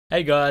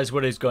Hey guys,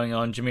 what is going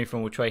on? Jimmy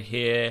from WhichWay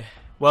here.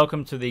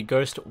 Welcome to the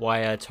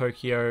Ghostwire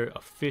Tokyo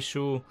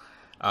official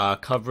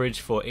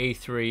coverage for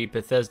E3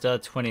 Bethesda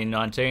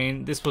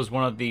 2019. This was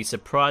one of the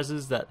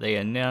surprises that they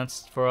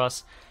announced for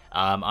us.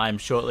 I'm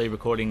shortly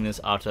recording this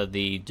after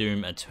the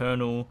Doom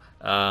Eternal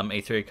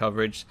E3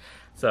 coverage.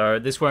 So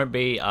this won't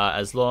be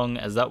as long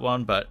as that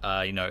one, but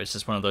it's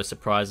just one of those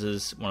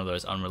surprises, one of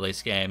those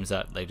unreleased games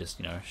that they just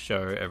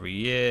show every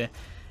year.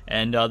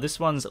 And this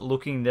one's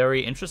looking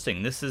very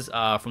interesting. This is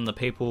from the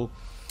people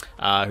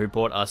who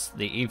brought us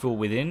The Evil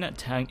Within,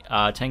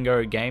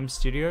 Tango Game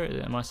Studio.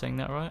 Am I saying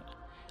that right?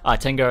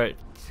 Tango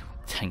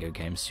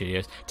Game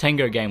Studios.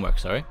 Tango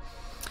Gameworks, sorry.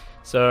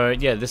 So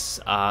yeah, this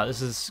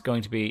is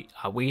going to be.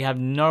 We have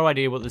no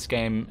idea what this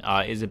game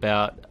is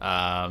about.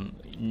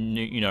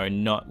 We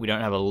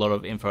don't have a lot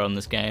of info on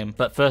this game.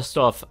 But first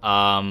off,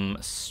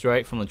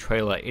 straight from the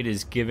trailer, it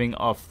is giving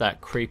off that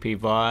creepy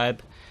vibe.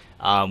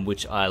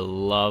 Which I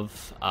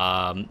love.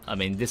 I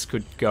mean, this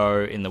could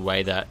go in the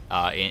way that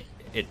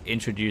it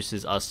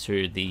introduces us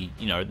to the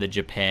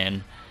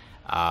Japan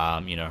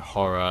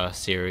horror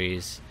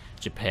series,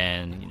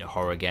 Japan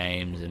horror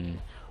games and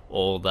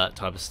all that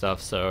type of stuff.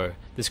 So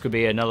this could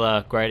be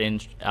another great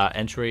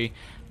entry.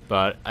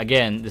 But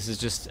again, this is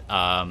just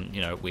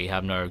we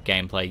have no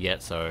gameplay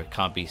yet, so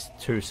can't be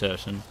too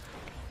certain.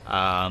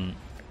 But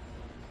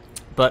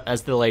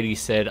as the lady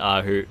said,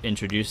 who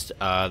introduced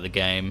the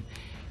game,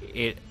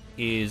 it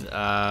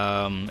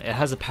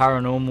has a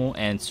paranormal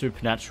and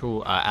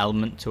supernatural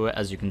element to it,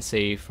 as you can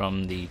see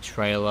from the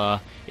trailer.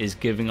 Is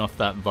giving off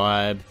that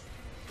vibe,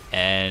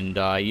 and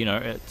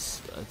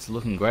it's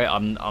looking great.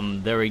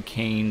 I'm very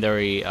keen,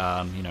 very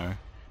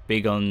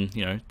big on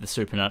the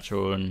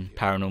supernatural and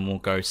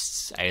paranormal,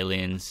 ghosts,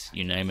 aliens,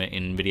 you name it,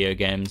 in video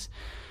games.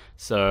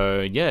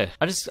 So yeah,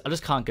 I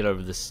just can't get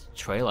over this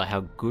trailer,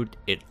 how good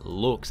it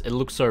looks. It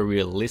looks so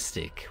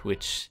realistic,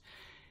 which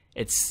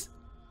it's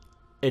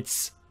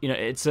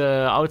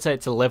I would say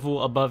it's a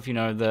level above,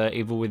 the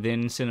Evil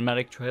Within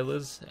cinematic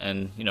trailers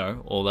and,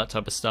 all that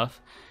type of stuff.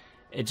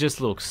 It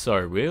just looks so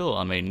real.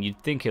 I mean,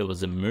 you'd think it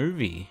was a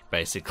movie,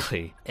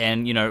 basically.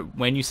 And,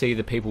 when you see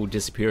the people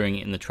disappearing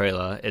in the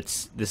trailer,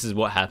 this is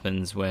what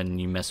happens when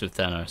you mess with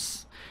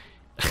Thanos.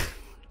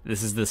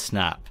 This is the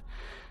snap.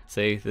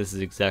 See, this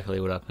is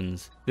exactly what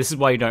happens. This is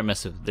why you don't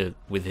mess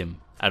with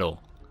him at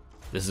all.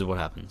 This is what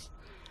happens.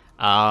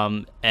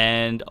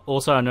 And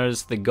also I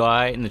noticed the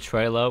guy in the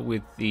trailer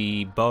with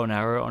the bow and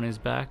arrow on his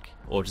back,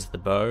 or just the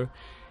bow,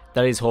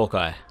 that is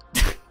Hawkeye.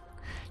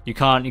 You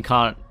can't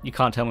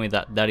tell me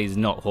that is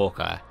not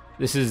Hawkeye.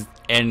 This is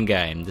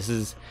Endgame. This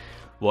is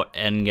what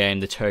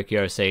Endgame, the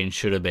Tokyo scene,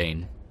 should have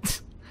been.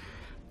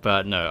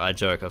 But no, I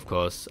joke, of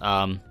course.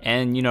 And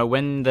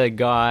when the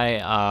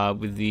guy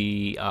with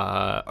the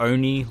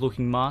Oni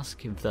looking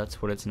mask, if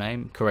that's what its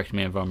name, correct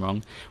me if I'm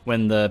wrong,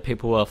 when the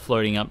people are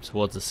floating up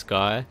towards the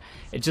sky,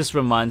 it just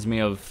reminds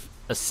me of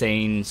a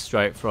scene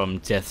straight from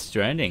Death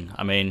Stranding.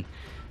 I mean,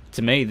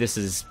 to me, this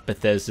is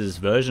Bethesda's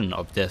version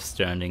of Death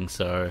Stranding.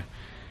 So,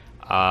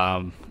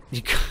 I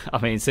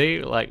mean,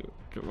 see, like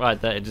right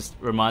there, it just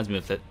reminds me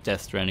of that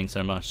Death Stranding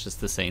so much.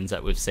 Just the scenes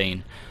that we've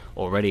seen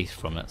already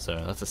from it.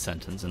 So that's a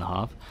sentence and a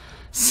half.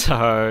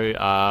 So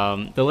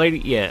the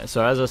lady,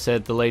 so as I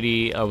said, the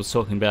lady was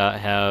talking about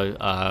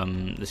how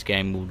this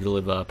game will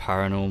deliver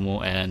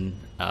paranormal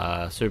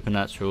and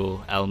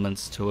supernatural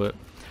elements to it.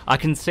 I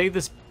can see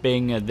this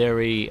being a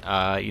very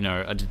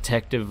a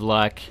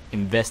detective-like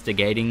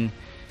investigating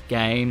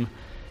game,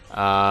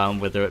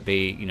 whether it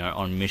be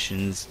on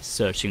missions,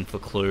 searching for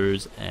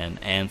clues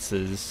and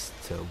answers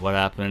to what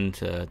happened,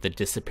 to the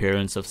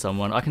disappearance of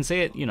someone. I can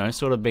see it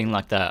sort of being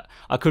like that.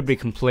 I could be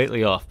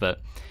completely off,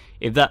 but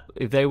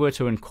if they were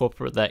to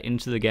incorporate that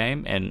into the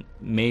game, and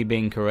me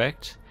being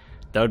correct,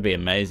 that would be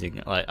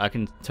amazing. Like, I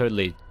can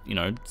totally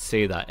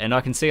see that, and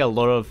I can see a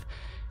lot of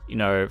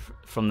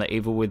from the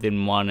Evil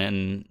Within 1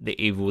 and the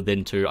Evil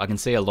Within 2, I can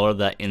see a lot of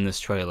that in this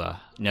trailer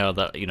now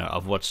that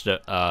I've watched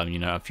it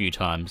a few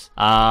times.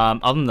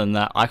 Other than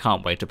that, I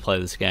can't wait to play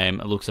this game.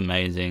 It looks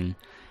amazing.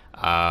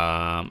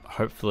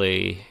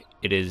 Hopefully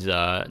it is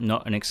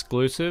not an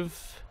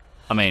exclusive.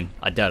 I mean,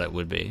 I doubt it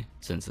would be,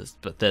 since it's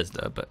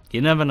Bethesda, but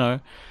you never know.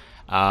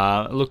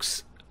 It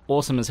looks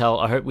awesome as hell.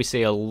 I hope we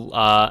see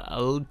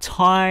a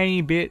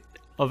tiny bit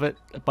of it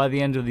by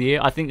the end of the year.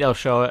 I think they'll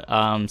show it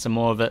some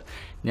more of it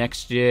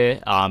next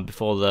year,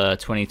 before the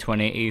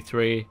 2020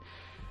 E3.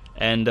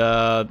 And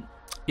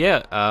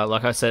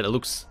like I said, it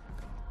looks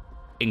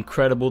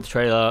incredible. The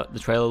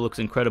trailer looks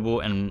incredible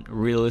and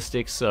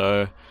realistic.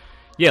 So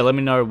yeah, let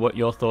me know what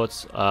your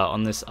thoughts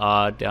on this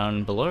are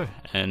down below.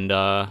 And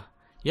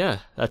yeah,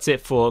 that's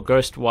it for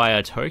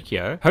Ghostwire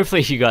Tokyo.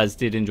 Hopefully you guys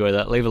did enjoy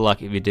that. Leave a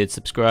like if you did,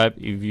 subscribe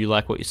if you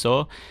like what you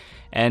saw.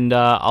 And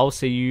I'll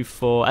see you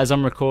for, as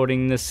I'm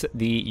recording this,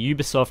 the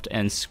Ubisoft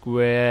and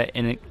Square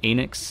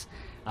Enix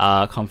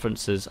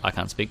conferences. I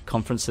can't speak.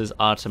 Conferences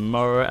are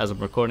tomorrow as I'm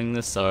recording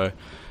this, so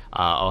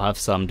I'll have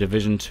some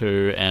Division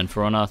 2 and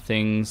For Honor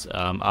things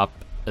up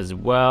as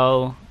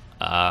well.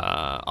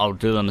 I'll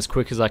do them as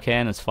quick as I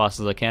can, as fast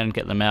as I can,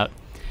 get them out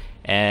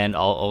and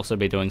I'll also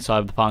be doing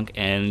Cyberpunk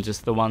and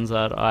just the ones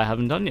that I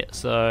haven't done yet.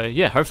 So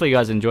yeah, hopefully you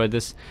guys enjoyed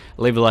this.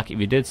 Leave a like if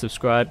you did,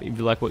 subscribe if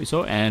you like what you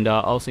saw, and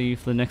I'll see you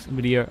for the next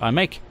video I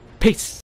make. Peace!